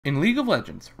In League of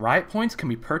Legends, Riot Points can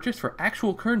be purchased for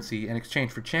actual currency in exchange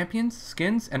for champions,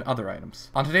 skins, and other items.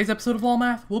 On today's episode of LoL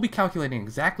Math, we'll be calculating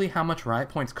exactly how much Riot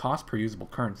Points cost per usable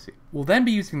currency. We'll then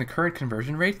be using the current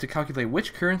conversion rates to calculate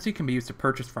which currency can be used to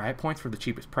purchase Riot Points for the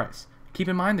cheapest price. Keep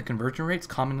in mind the conversion rates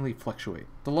commonly fluctuate.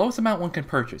 The lowest amount one can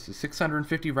purchase is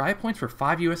 650 Riot Points for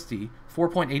 5 USD,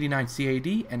 4.89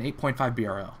 CAD, and 8.5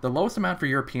 BRL. The lowest amount for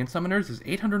European summoners is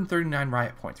 839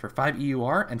 Riot Points for 5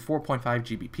 EUR and 4.5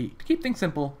 GBP. To keep things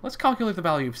simple, let's calculate the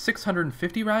value of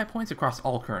 650 Riot Points across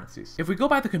all currencies. If we go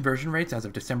by the conversion rates as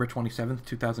of December 27th,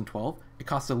 2012, it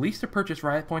costs the least to purchase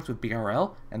Riot Points with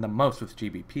BRL and the most with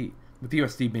GBP, with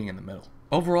USD being in the middle.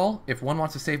 Overall, if one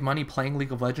wants to save money playing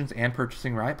League of Legends and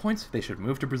purchasing Riot Points, they should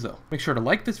move to Brazil. Make sure to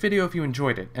like this video if you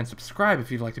enjoyed it, and subscribe if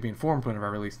you'd like to be informed whenever I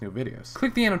release new videos.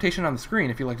 Click the annotation on the screen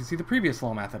if you'd like to see the previous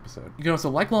LoL Math episode. You can also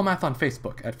like LoL Math on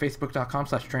Facebook at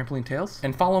facebook.com/TrampolineTales,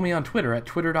 and follow me on Twitter at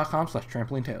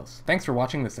twitter.com/TrampolineTales. Thanks for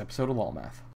watching this episode of LoL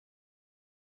Math.